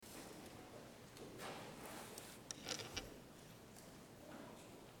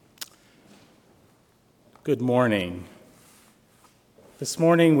Good morning. This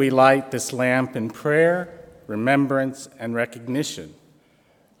morning we light this lamp in prayer, remembrance, and recognition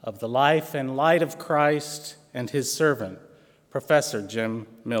of the life and light of Christ and his servant, Professor Jim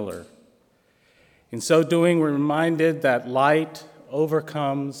Miller. In so doing, we're reminded that light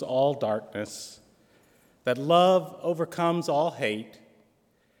overcomes all darkness, that love overcomes all hate,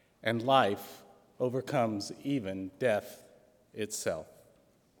 and life overcomes even death itself.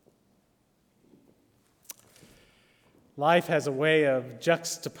 Life has a way of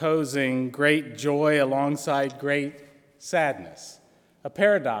juxtaposing great joy alongside great sadness. A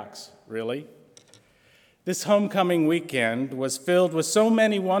paradox, really. This homecoming weekend was filled with so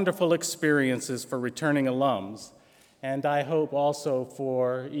many wonderful experiences for returning alums, and I hope also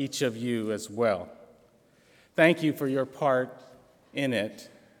for each of you as well. Thank you for your part in it,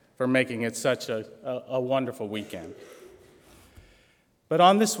 for making it such a wonderful weekend. But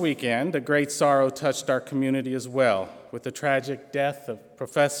on this weekend, a great sorrow touched our community as well, with the tragic death of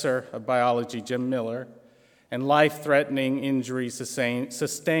Professor of Biology Jim Miller and life-threatening injuries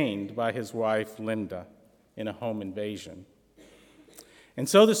sustained by his wife, Linda, in a home invasion. And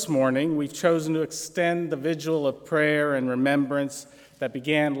so this morning, we've chosen to extend the vigil of prayer and remembrance that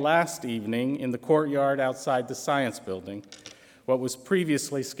began last evening in the courtyard outside the Science Building. What was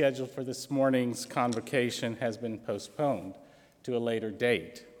previously scheduled for this morning's convocation has been postponed to a later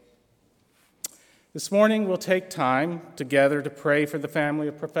date. This morning, we'll take time together to pray for the family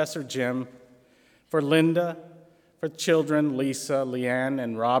of Professor Jim, for Linda, for children Lisa, Leanne,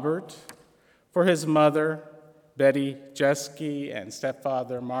 and Robert, for his mother, Betty Jeske, and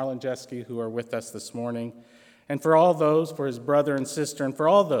stepfather, Marlon Jeske, who are with us this morning, and for all those, for his brother and sister, and for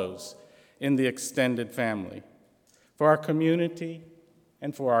all those in the extended family, for our community,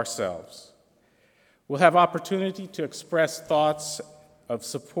 and for ourselves. We'll have opportunity to express thoughts of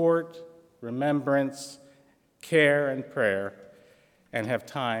support, remembrance, care, and prayer, and have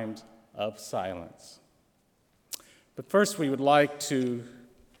times of silence. But first, we would like to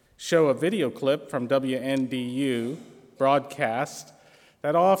show a video clip from WNDU broadcast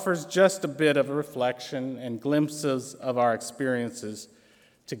that offers just a bit of a reflection and glimpses of our experiences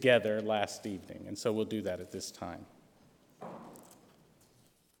together last evening. And so we'll do that at this time.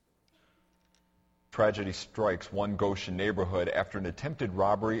 Tragedy strikes one Goshen neighborhood after an attempted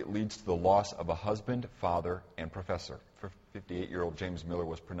robbery leads to the loss of a husband, father, and professor. 58-year-old James Miller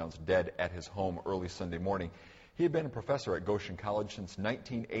was pronounced dead at his home early Sunday morning. He had been a professor at Goshen College since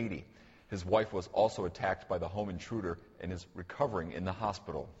 1980. His wife was also attacked by the home intruder and is recovering in the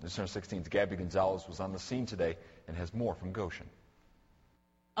hospital. News Center 16's Gabby Gonzalez was on the scene today and has more from Goshen.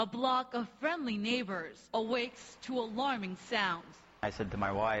 A block of friendly neighbors awakes to alarming sounds. I said to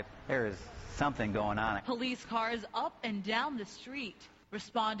my wife, there is something going on. Police cars up and down the street,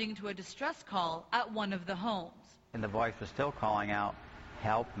 responding to a distress call at one of the homes. And the voice was still calling out,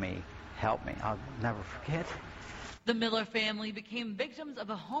 help me, help me. I'll never forget. The Miller family became victims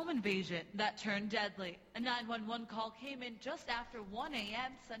of a home invasion that turned deadly. A 911 call came in just after 1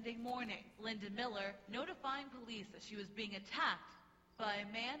 a.m. Sunday morning. Linda Miller notifying police that she was being attacked by a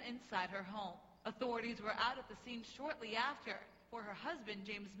man inside her home. Authorities were out at the scene shortly after. For her husband,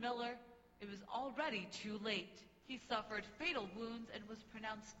 James Miller, it was already too late. He suffered fatal wounds and was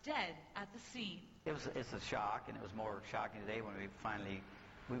pronounced dead at the scene. It's a shock, and it was more shocking today when we've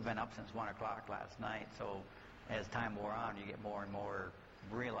been up since 1 o'clock last night, so as time wore on, you get more and more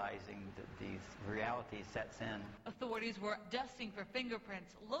realizing that these realities sets in. Authorities were dusting for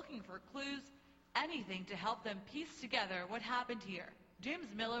fingerprints, looking for clues, anything to help them piece together what happened here. James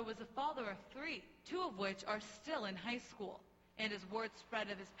Miller was a father of 3, 2 of which are still in high school. And as word spread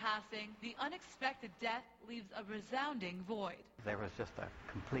of his passing, the unexpected death leaves a resounding void. There was just a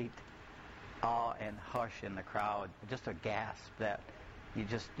complete awe and hush in the crowd, just a gasp that you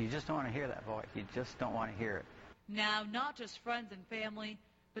just don't want to hear that voice. You just don't want to hear it. Now, not just friends and family,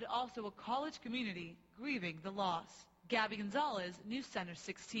 but also a college community grieving the loss. Gabby Gonzalez, News Center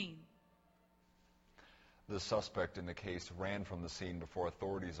 16. The suspect in the case ran from the scene before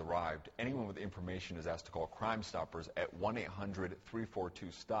authorities arrived. Anyone with information is asked to call Crime Stoppers at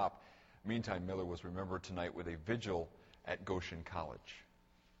 1-800-342-STOP. Meantime, Miller was remembered tonight with a vigil at Goshen College.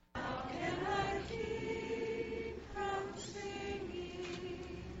 How can I keep from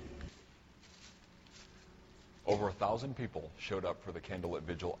singing? Over 1,000 people showed up for the candlelit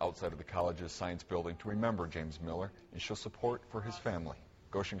vigil outside of the college's science building to remember James Miller and show support for his family.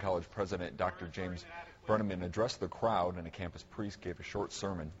 Goshen College President Dr. James Brenneman addressed the crowd, and a campus priest gave a short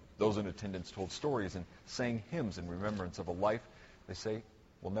sermon. Those in attendance told stories and sang hymns in remembrance of a life they say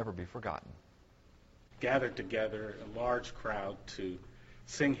will never be forgotten. Gathered together, a large crowd, to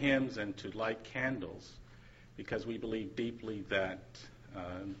sing hymns and to light candles because we believe deeply that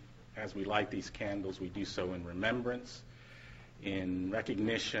as we light these candles, we do so in remembrance, in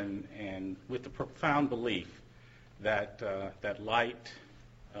recognition, and with the profound belief that that light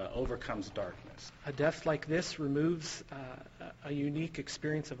overcomes darkness. A death like this removes a unique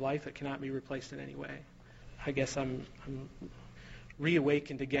experience of life that cannot be replaced in any way. I guess I'm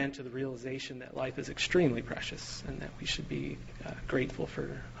reawakened again to the realization that life is extremely precious and that we should be grateful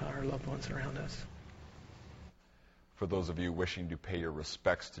for our loved ones around us. For those of you wishing to pay your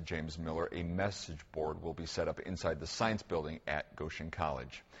respects to James Miller, a message board will be set up inside the Science Building at Goshen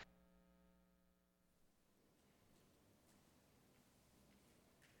College.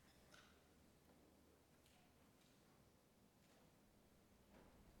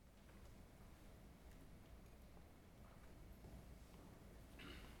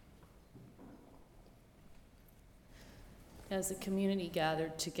 As a community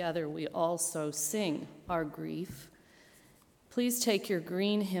gathered together, we also sing our grief. Please take your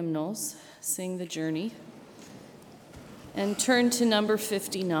green hymnals, sing the journey, and turn to number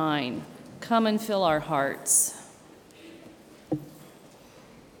 59, Come and Fill Our Hearts.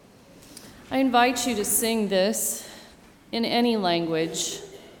 I invite you to sing this in any language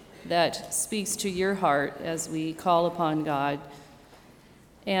that speaks to your heart as we call upon God,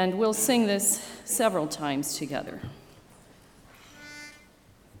 and we'll sing this several times together.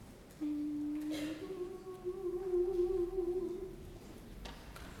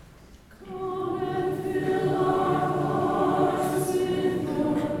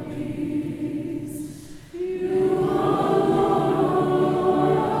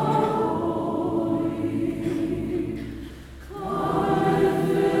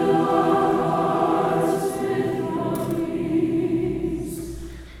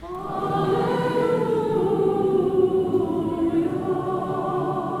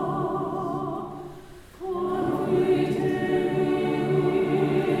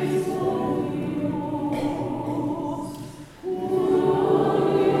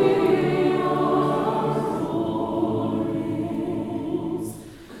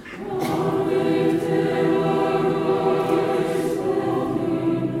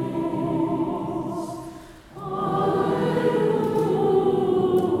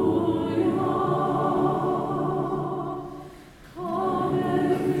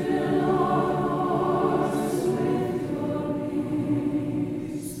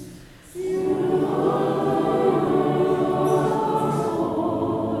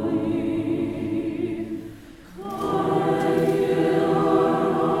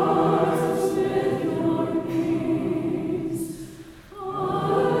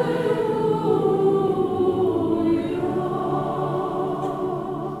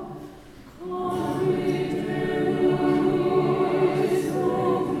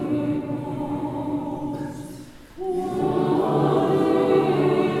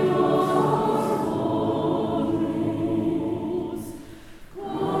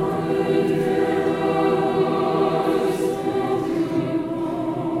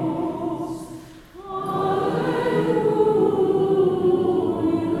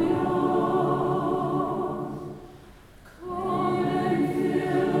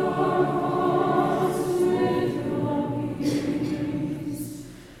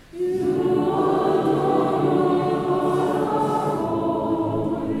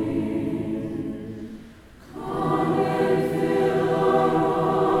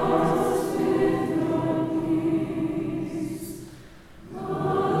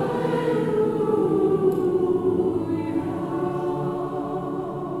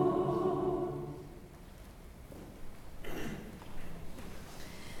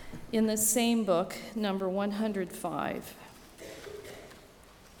 In the same book, number 105.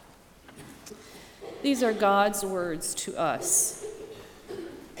 These are God's words to us.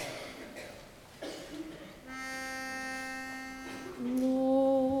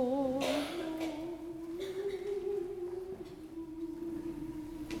 Lord,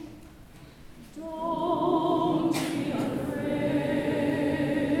 don't be afraid.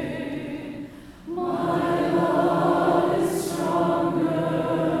 My love is stronger.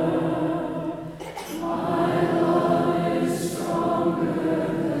 My love is stronger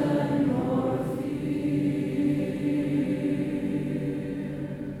than your fear.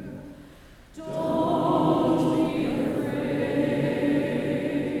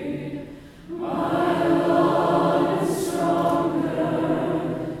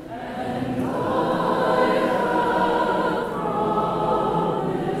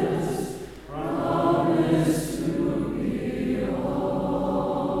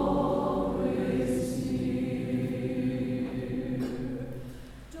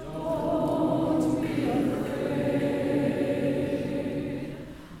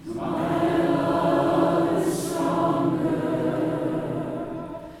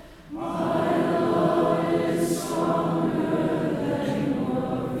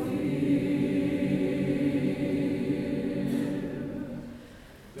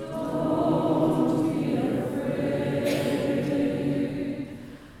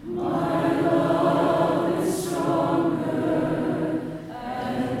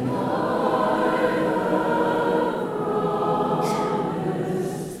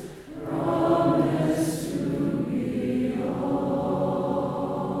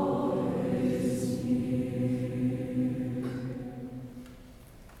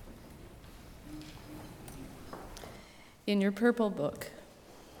 in your purple book.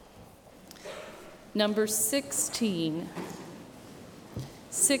 Number 16.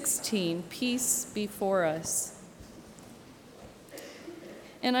 16, peace before us.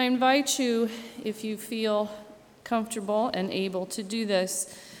 And I invite you, if you feel comfortable and able to do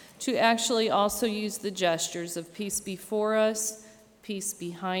this, to actually also use the gestures of peace before us, peace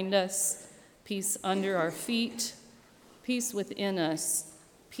behind us, peace under our feet, peace within us,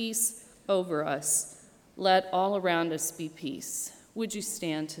 peace over us. Let all around us be peace. Would you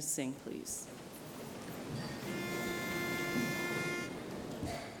stand to sing, please?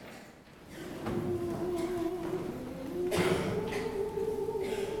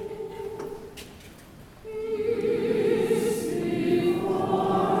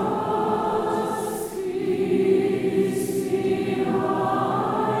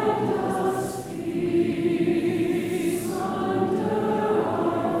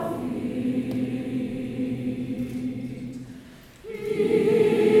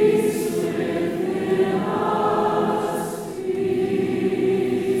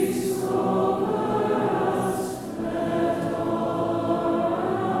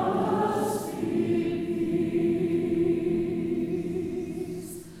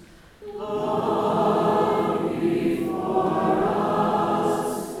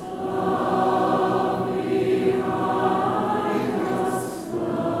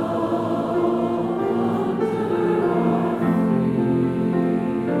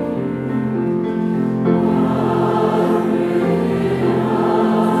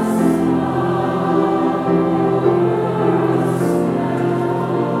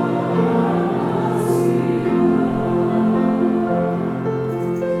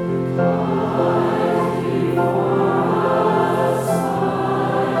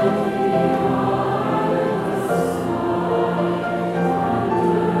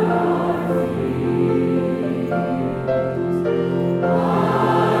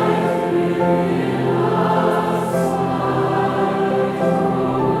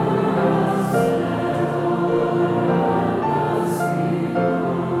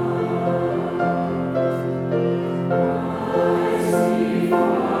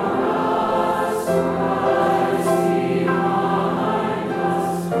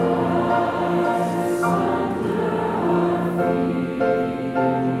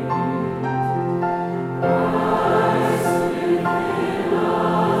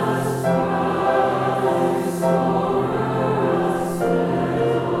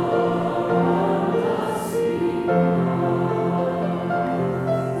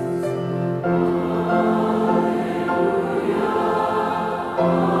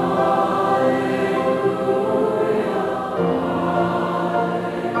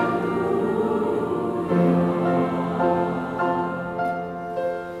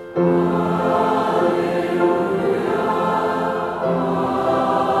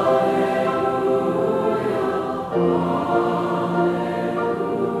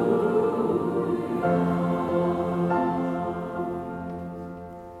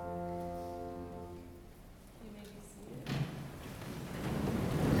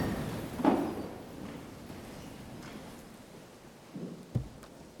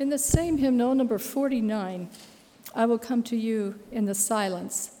 In the same hymnal, number 49, I will come to you in the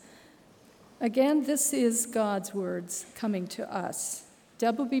silence. Again, this is God's words coming to us.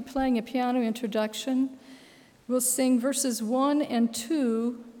 Deb will be playing a piano introduction. We'll sing verses 1 and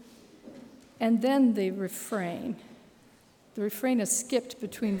 2, and then the refrain. The refrain is skipped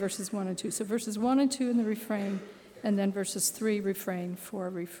between verses 1 and 2. So verses 1 and 2 in the refrain, and then verses 3, refrain,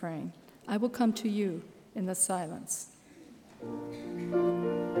 4, refrain. I will come to you in the silence.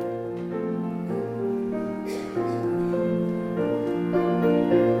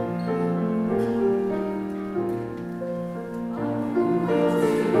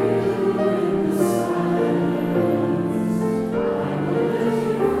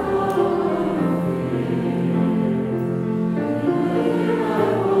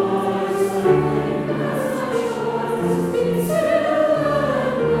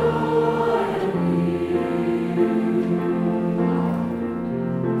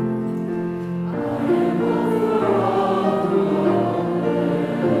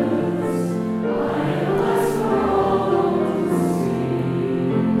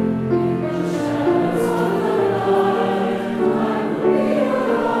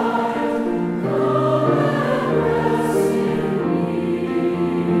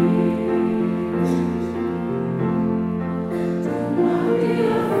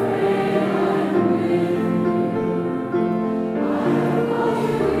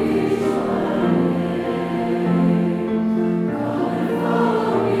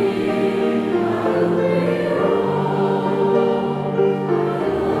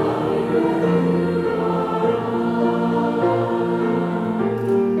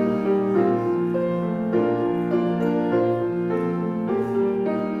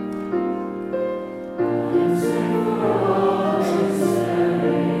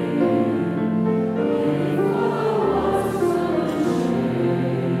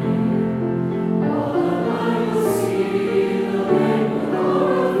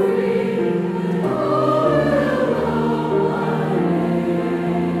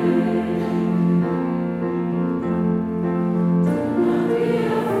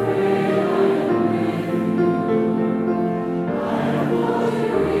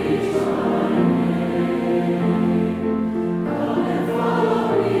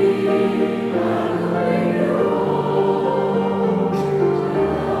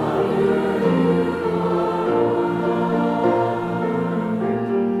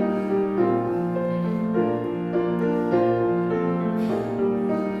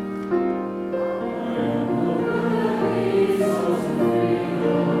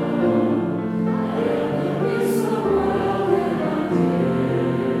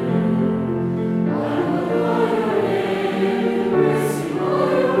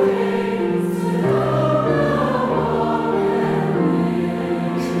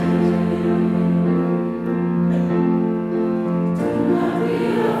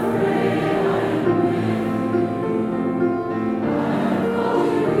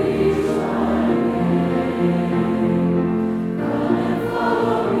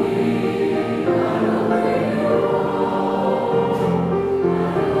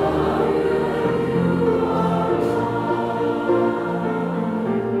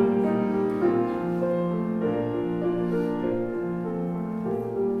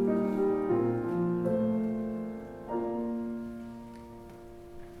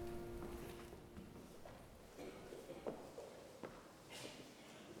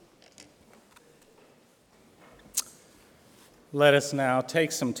 let us now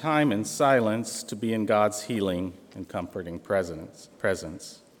take some time in silence to be in God's healing and comforting presence.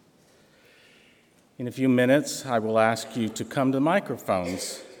 In a few minutes, I will ask you to come to the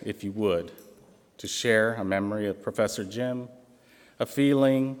microphones, if you would, to share a memory of Professor Jim, a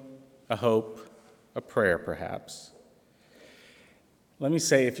feeling, a hope, a prayer perhaps. Let me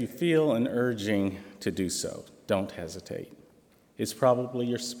say, if you feel an urging to do so, don't hesitate. It's probably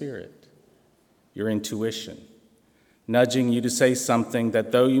your spirit, your intuition, nudging you to say something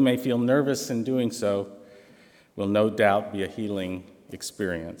that, though you may feel nervous in doing so, will no doubt be a healing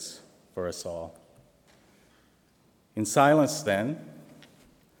experience for us all. In silence, then,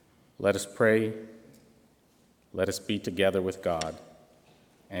 let us pray. Let us be together with God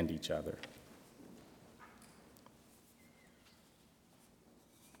and each other.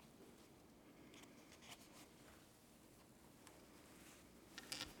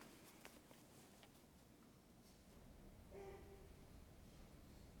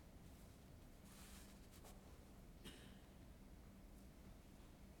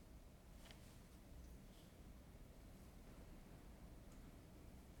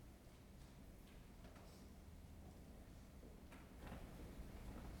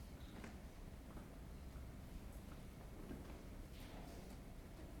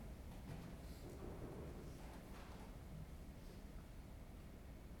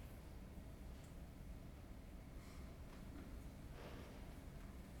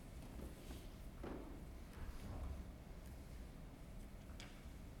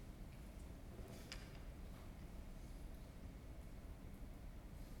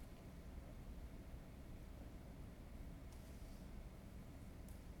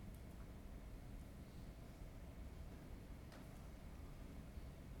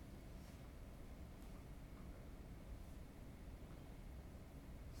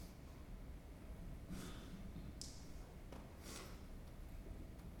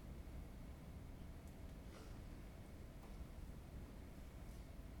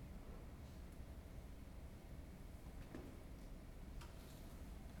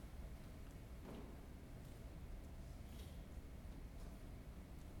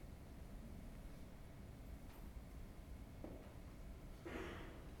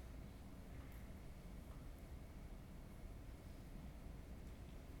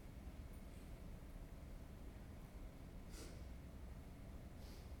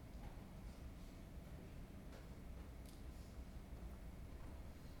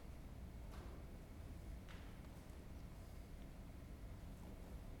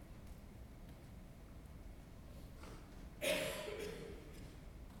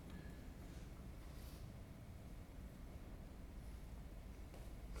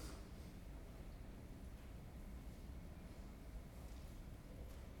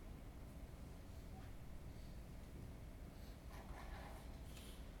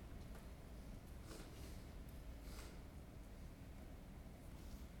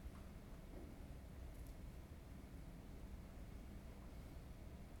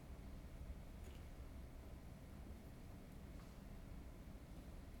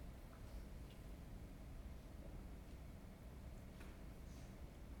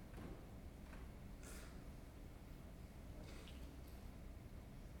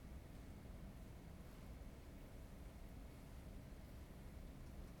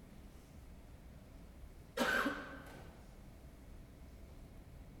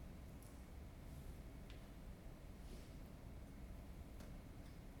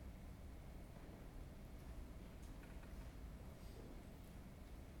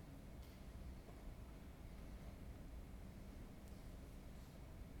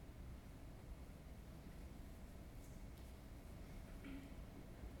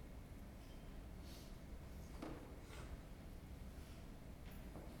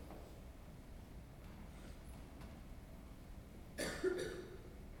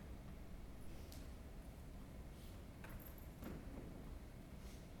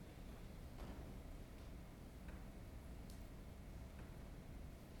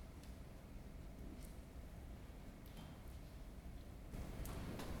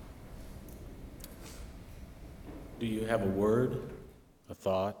 Do you have a word, a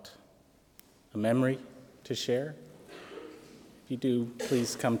thought, a memory to share? If you do,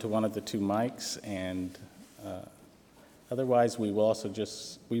 please come to one of the two mics, and otherwise we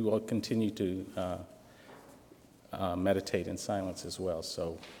will continue to meditate in silence as well.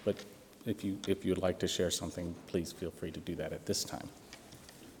 So, but if you'd like to share something, please feel free to do that at this time.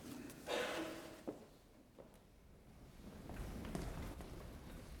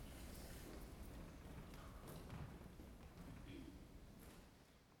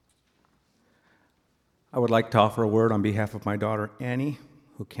 I would like to offer a word on behalf of my daughter, Annie,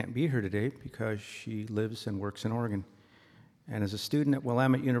 who can't be here today because she lives and works in Oregon. And as a student at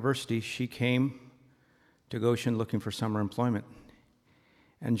Willamette University, she came to Goshen looking for summer employment.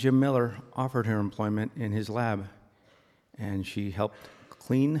 And Jim Miller offered her employment in his lab. And she helped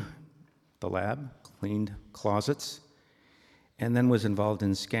clean the lab, cleaned closets, and then was involved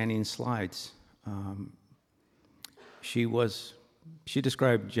in scanning slides. She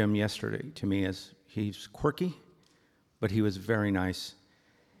described Jim yesterday to me as he's quirky, but he was very nice.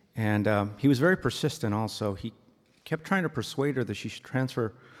 And he was very persistent also. He kept trying to persuade her that she should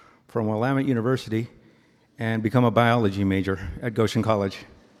transfer from Willamette University and become a biology major at Goshen College.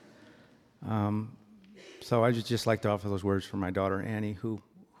 So I would just like to offer those words for my daughter, Annie, who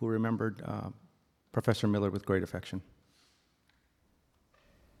remembered Professor Miller with great affection.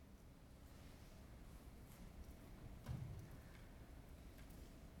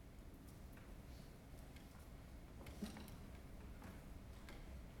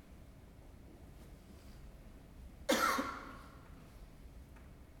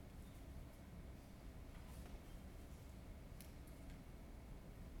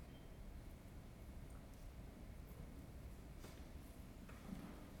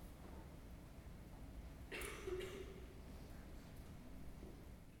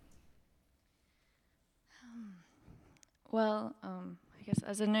 Well, I guess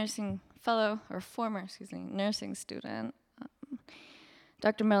as a nursing nursing student,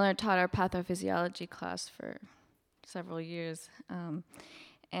 Dr. Miller taught our pathophysiology class for several years,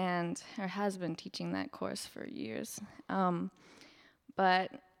 and or has been teaching that course for years. But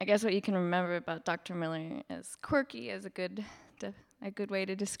I guess what you can remember about Dr. Miller is quirky is a good way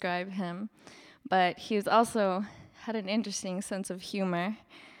to describe him, but he's also had an interesting sense of humor.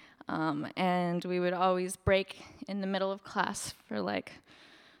 And we would always break in the middle of class for like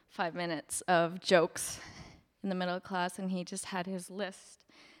 5 minutes of jokes in the middle of class, and he just had his list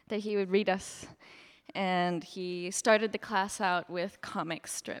that he would read us. And he started the class out with comic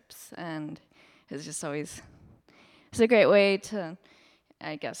strips, and it was just always, it's a great way to,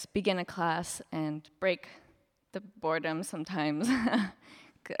 I guess, begin a class and break the boredom sometimes.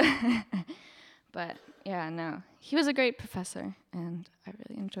 But yeah, no, he was a great professor, and I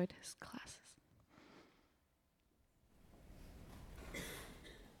really enjoyed his classes.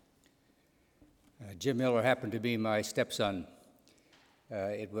 Jim Miller happened to be my stepson.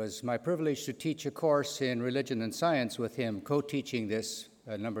 It was my privilege to teach a course in religion and science with him, co-teaching this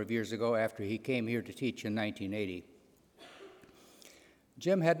a number of years ago after he came here to teach in 1980.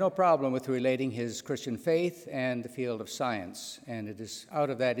 Jim had no problem with relating his Christian faith and the field of science, and it is out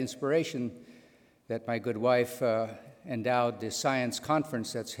of that inspiration that my good wife endowed the science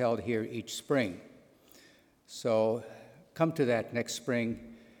conference that's held here each spring. So come to that next spring.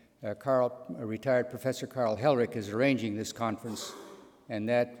 Retired Professor Carl Helrick is arranging this conference, and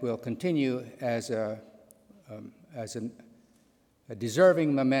that will continue as a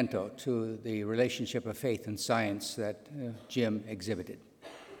deserving memento to the relationship of faith and science that Jim exhibited.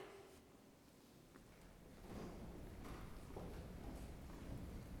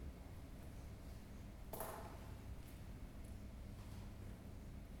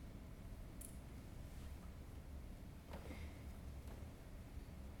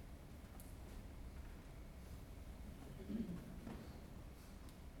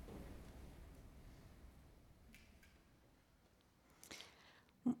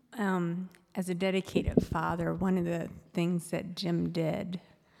 As a dedicated father, one of the things that Jim did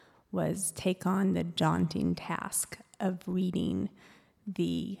was take on the daunting task of reading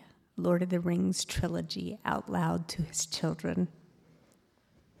the Lord of the Rings trilogy out loud to his children.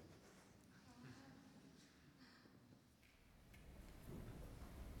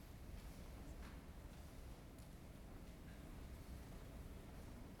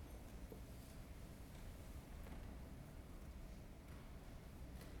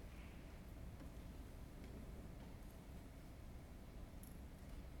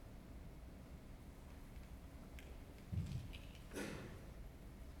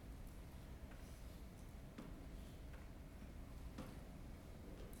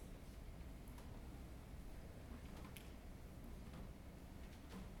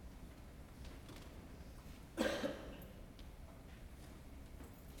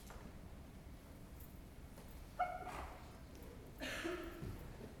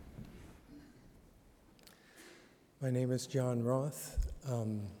 My name is John Roth.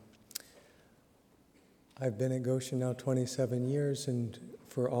 I've been at Goshen now 27 years, and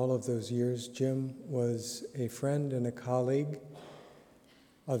for all of those years, Jim was a friend and a colleague.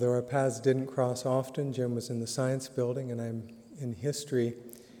 Although our paths didn't cross often, Jim was in the science building and I'm in history.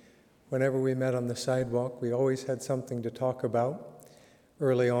 whenever we met on the sidewalk, we always had something to talk about.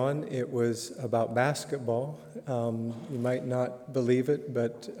 Early on, it was about basketball. You might not believe it,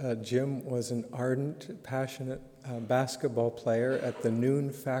 but Jim was an ardent, passionate basketball player at the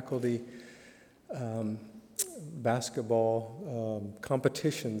noon faculty basketball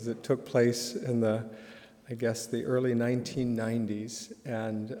competitions that took place in the early 1990s,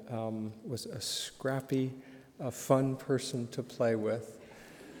 and was a scrappy, fun person to play with.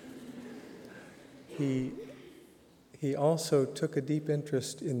 He also took a deep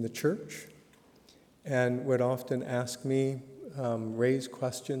interest in the church and would often ask me, raise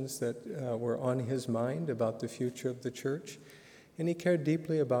questions that were on his mind about the future of the church. And he cared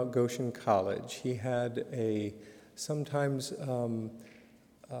deeply about Goshen College. He had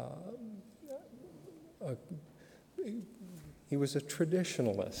he was a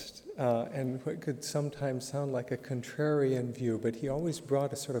traditionalist, and what could sometimes sound like a contrarian view, but he always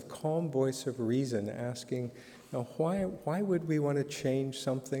brought a sort of calm voice of reason, asking, why would we want to change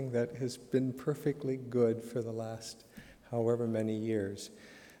something that has been perfectly good for the last however many years?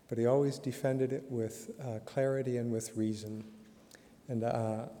 But he always defended it with clarity and with reason. And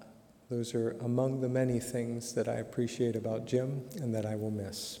those are among the many things that I appreciate about Jim and that I will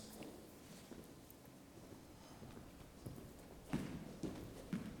miss.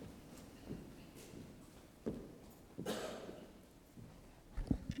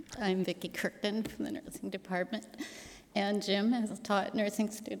 I'm Vicki Kirkton from the nursing department, and Jim has taught nursing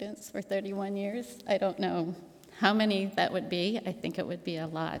students for 31 years. I don't know how many that would be. I think it would be a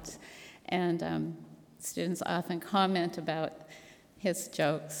lot. And students often comment about his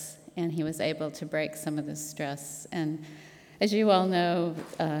jokes, and he was able to break some of the stress. And as you all know,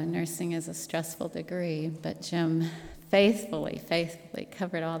 nursing is a stressful degree, but Jim faithfully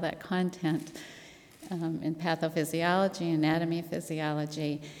covered all that content in pathophysiology, anatomy,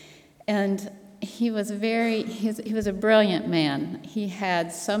 physiology. And he was a brilliant man. He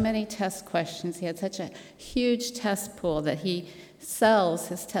had so many test questions. He had such a huge test pool that he sells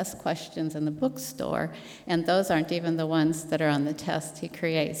his test questions in the bookstore, and those aren't even the ones that are on the test he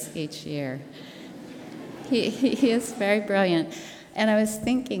creates each year. He is very brilliant. And I was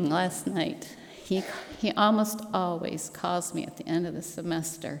thinking last night, he almost always calls me at the end of the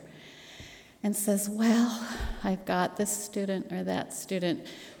semester and says, well, I've got this student or that student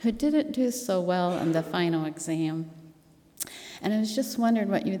who didn't do so well on the final exam. And I was just wondering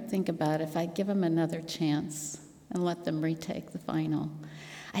what you'd think about if I give them another chance and let them retake the final.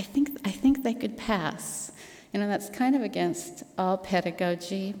 I think they could pass. That's kind of against all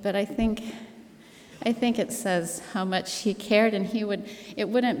pedagogy, but I think it says how much he cared, and it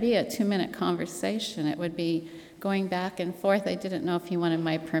wouldn't be a 2-minute conversation. It would be going back and forth. I didn't know if he wanted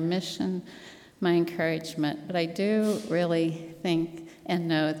my permission, my encouragement, but I do really think and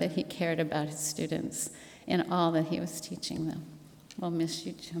know that he cared about his students in all that he was teaching them. We'll miss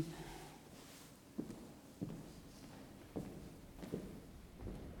you, Jim.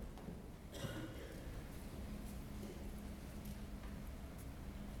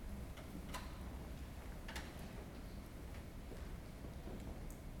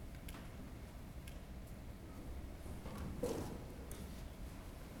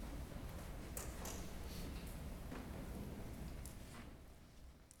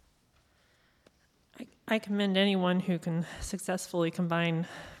 I commend anyone who can successfully combine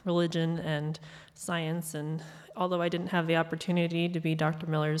religion and science, and although I didn't have the opportunity to be Dr.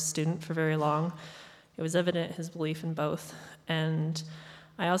 Miller's student for very long, it was evident his belief in both. And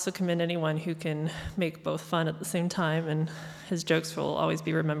I also commend anyone who can make both fun at the same time, and his jokes will always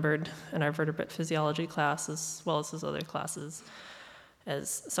be remembered in our vertebrate physiology class as well as his other classes,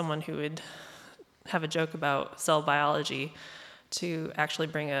 as someone who would have a joke about cell biology to actually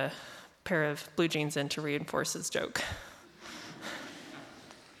bring a pair of blue jeans in to reinforce his joke.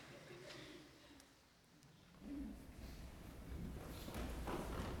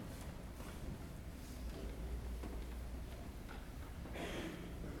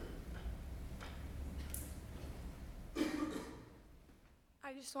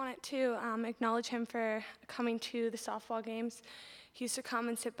 I just wanted to acknowledge him for coming to the softball games. He used to come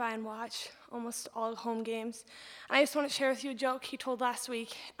and sit by and watch almost all the home games. And I just want to share with you a joke he told last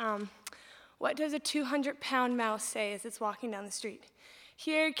week. What does a 200-pound mouse say as it's walking down the street?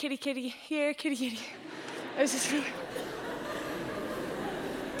 Here, kitty, kitty, here, kitty, kitty. It was just really...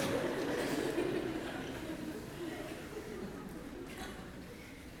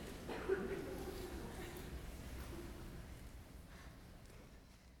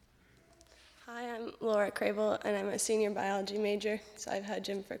 Hi, I'm Laura Crable, and I'm a senior biology major, so I've had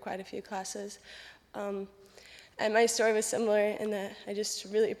Jim for quite a few classes. And my story was similar in that I just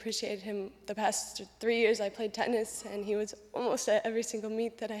really appreciated him. The past 3 years I played tennis, and he was almost at every single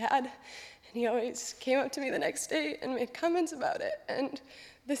meet that I had. And he always came up to me the next day and made comments about it. And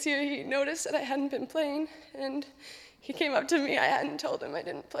this year he noticed that I hadn't been playing, and he came up to me. I hadn't told him I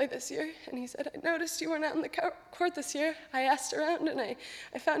didn't play this year, and he said, "I noticed you weren't out on the court this year. I asked around, and I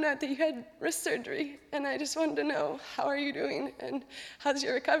found out that you had wrist surgery, and I just wanted to know, how are you doing, and how's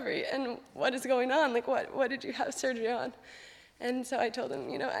your recovery, and what is going on? Like, what did you have surgery on?" And so I told him,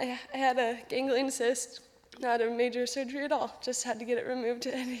 I had a ganglion cyst, not a major surgery at all, just had to get it removed,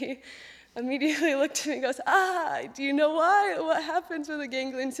 and he immediately looked at me and goes, "Do you know why? What happens with a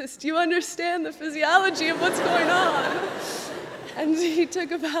ganglion cyst? Do you understand the physiology of what's going on?" And he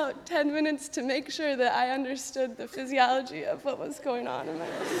took about 10 minutes to make sure that I understood the physiology of what was going on in my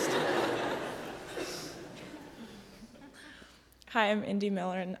wrist. Hi, I'm Indy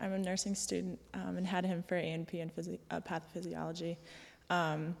Miller, and I'm a nursing student and had him for A&P and pathophysiology.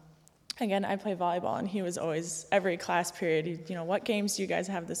 Again, I play volleyball, and he was always, every class period, "What games do you guys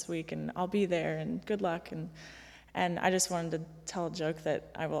have this week? And I'll be there, and good luck." And I just wanted to tell a joke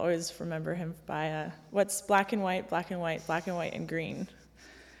that I will always remember him by, what's black and white, black and white, black and white, and green?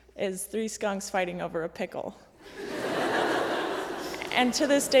 Is 3 skunks fighting over a pickle. And to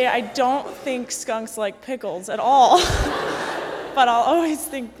this day, I don't think skunks like pickles at all. But I'll always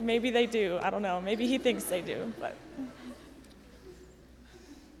think maybe they do. I don't know. Maybe he thinks they do, but...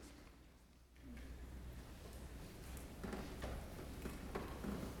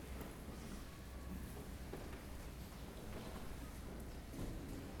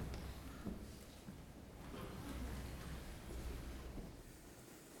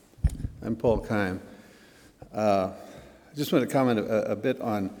 I'm Paul Keim. I just want to comment a bit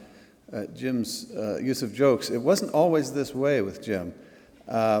on Jim's use of jokes. It wasn't always this way with Jim.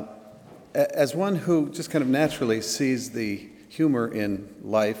 As one who just kind of naturally sees the humor in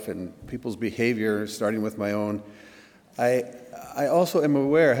life and people's behavior, starting with my own, I also am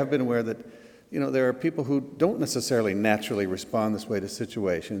aware, have been aware that there are people who don't necessarily naturally respond this way to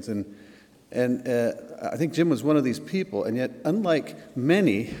situations, and I think Jim was one of these people. And yet, unlike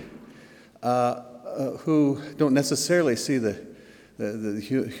many who don't necessarily see the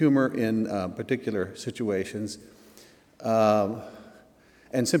humor in particular situations and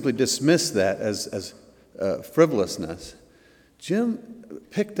simply dismiss that as frivolousness, Jim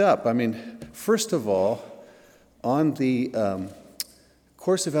picked up, first of all, on the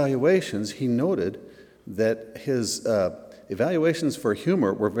course evaluations, he noted that his evaluations for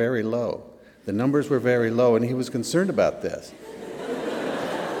humor were very low. The numbers were very low, and he was concerned about this.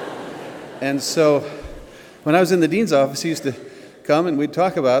 And so when I was in the dean's office, he used to come and we'd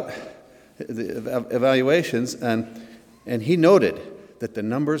talk about the evaluations, and he noted that the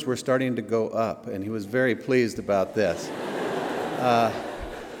numbers were starting to go up, and he was very pleased about this.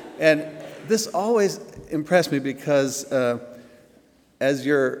 And this always impressed me because, as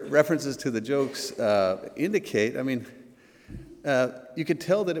your references to the jokes indicate, you could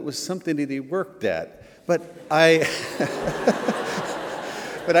tell that it was something that he worked at. But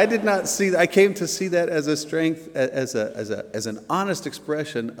But I did not see that. I came to see that as a strength, as an honest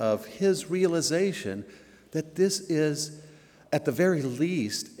expression of his realization that this is, at the very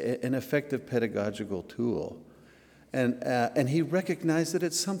least, an effective pedagogical tool. And he recognized that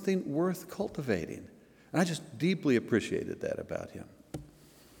it's something worth cultivating. And I just deeply appreciated that about him.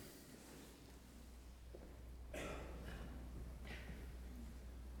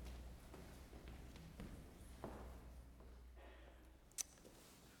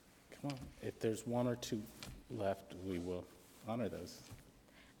 Come on. If there's one or two left, we will honor those.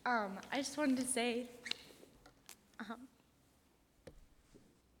 I just wanted to say,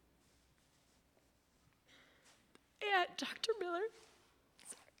 Dr. Miller,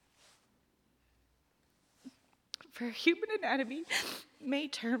 for human anatomy May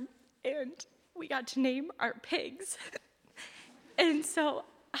term, and we got to name our pigs. And so,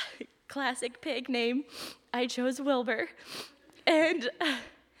 classic pig name, I chose Wilbur. And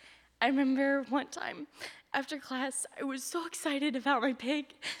I remember one time after class, I was so excited about my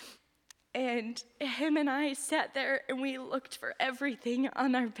pig, and him and I sat there and we looked for everything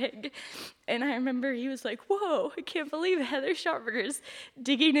on our pig. And I remember he was like, "Whoa, I can't believe Heather Scharberger's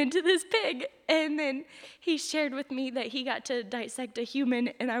digging into this pig." And then he shared with me that he got to dissect a human,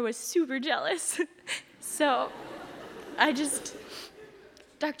 and I was super jealous. So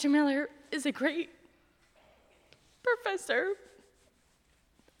Dr. Miller is a great professor.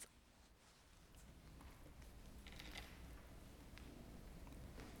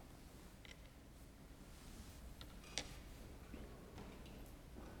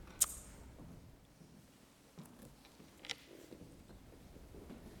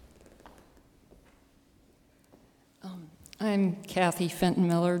 I'm Kathy Fenton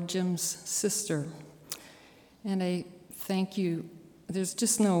Miller, Jim's sister, and I thank you. There's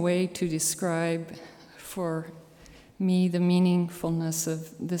just no way to describe for me the meaningfulness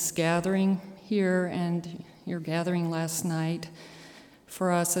of this gathering here and your gathering last night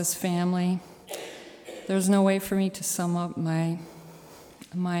for us as family. There's no way for me to sum up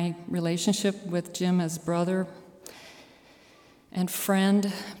my relationship with Jim as brother and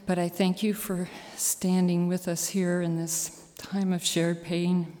friend, but I thank you for standing with us here in this time of shared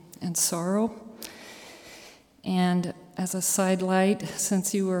pain and sorrow. And as a sidelight,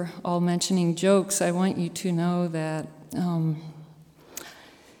 since you were all mentioning jokes, I want you to know that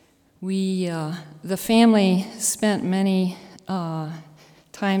the family spent many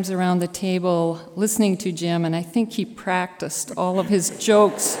times around the table listening to Jim, and I think he practiced all of his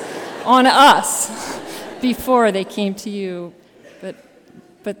jokes on us before they came to you.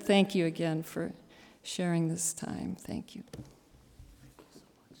 But thank you again for sharing this time. Thank you.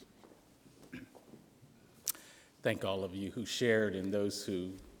 Thank all of you who shared and those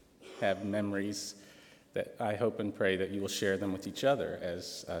who have memories that I hope and pray that you will share them with each other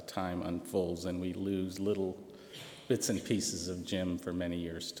as time unfolds and we lose little bits and pieces of Jim for many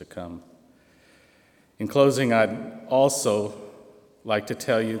years to come. In closing, I'd also like to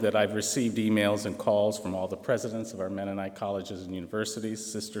tell you that I've received emails and calls from all the presidents of our Mennonite colleges and universities,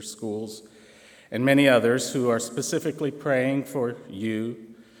 sister schools, and many others who are specifically praying for you,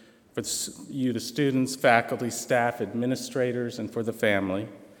 the students, faculty, staff, administrators, and for the family.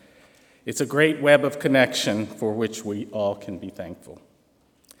 It's a great web of connection for which we all can be thankful.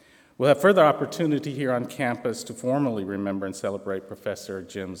 We'll have further opportunity here on campus to formally remember and celebrate Professor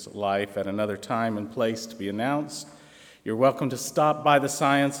Jim's life at another time and place to be announced. You're welcome to stop by the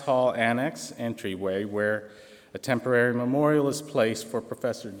Science Hall Annex entryway where a temporary memorial is placed for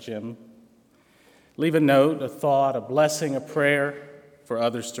Professor Jim. Leave a note, a thought, a blessing, a prayer for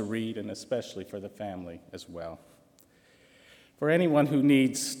others to read, and especially for the family as well. For anyone who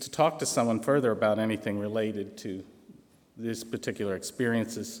needs to talk to someone further about anything related to these particular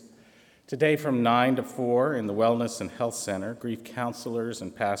experiences, today from 9 to 4 in the Wellness and Health Center, grief counselors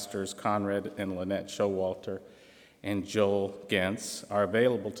and pastors Conrad and Lynette Showalter and Joel Gentz are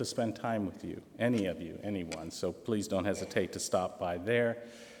available to spend time with you, any of you, anyone. So please don't hesitate to stop by there.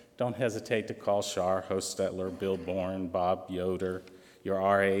 Don't hesitate to call Shar Hostetler, Bill Bourne, Bob Yoder, your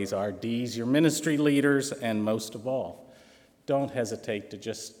RAs, RDs, your ministry leaders, and most of all, don't hesitate to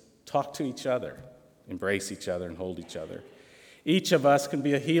just talk to each other, embrace each other, and hold each other. Each of us can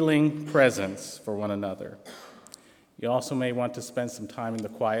be a healing presence for one another. You also may want to spend some time in the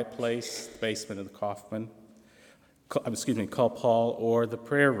quiet place, the basement of the Call Paul, or the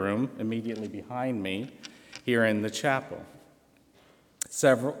prayer room immediately behind me here in the chapel.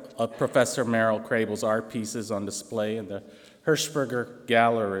 Several of Professor Merrill Crable's art pieces on display in the Hirschberger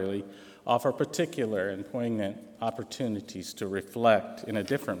Gallery offer particular and poignant opportunities to reflect in a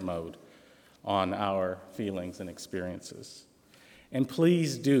different mode on our feelings and experiences. And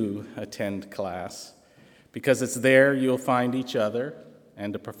please do attend class, because it's there you'll find each other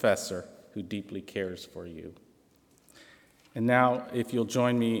and a professor who deeply cares for you. And now, if you'll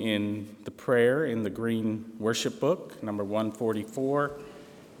join me in the prayer in the green worship book, number 144,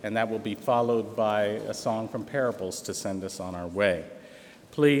 and that will be followed by a song from Parables to send us on our way.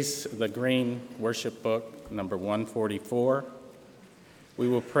 Please, the green worship book, number 144. We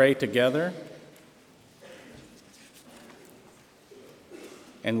will pray together,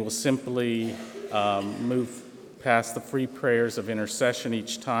 and we'll simply move past the free prayers of intercession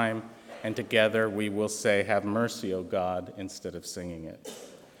each time, and together we will say, "Have mercy, O God," instead of singing it.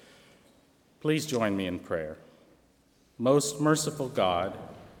 Please join me in prayer. Most merciful God,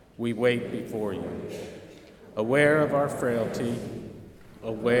 we wait before you, aware of our frailty,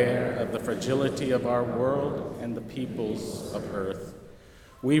 aware of the fragility of our world and the peoples of earth.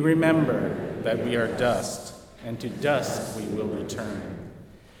 We remember that we are dust, and to dust we will return.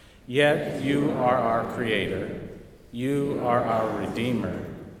 Yet you are our Creator. You are our Redeemer.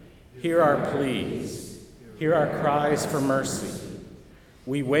 Hear our pleas. Hear our cries for mercy.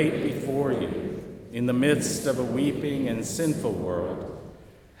 We wait before you in the midst of a weeping and sinful world.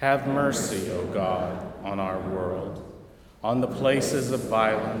 Have mercy, O God, on our world, on the places of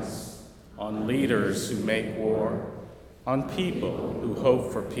violence, on leaders who make war, on people who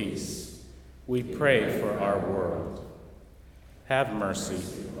hope for peace. We pray for our world. Have mercy,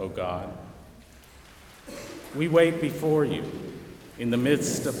 O God. We wait before you in the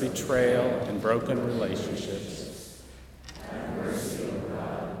midst of betrayal and broken relationships. Have mercy, O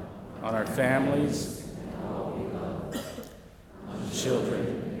God, on our families, and all we love, on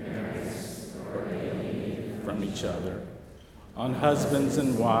children, parents, who are alienated from each other, on husbands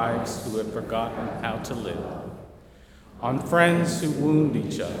and wives who have forgotten how to live, on friends who wound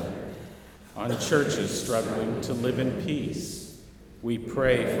each other, on churches struggling to live in peace. We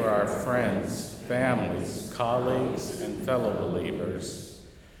pray for our friends, families, colleagues, and fellow believers.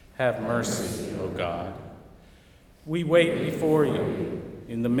 Have mercy, O God. We wait before you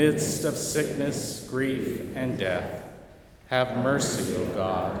in the midst of sickness, grief, and death. Have mercy, O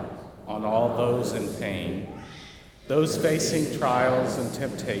God, on all those in pain, those facing trials and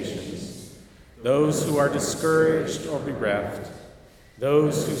temptations, those who are discouraged or bereft,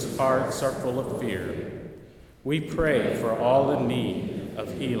 those whose hearts are full of fear. We pray for all in need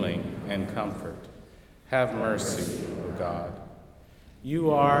of healing and comfort. Have mercy, O God.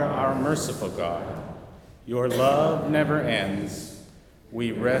 You are our merciful God. Your love never ends.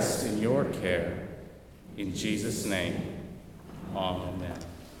 We rest in your care. In Jesus' name, amen.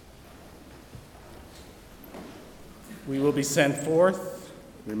 We will be sent forth,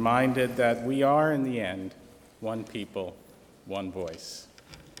 reminded that we are, in the end, one people, one voice.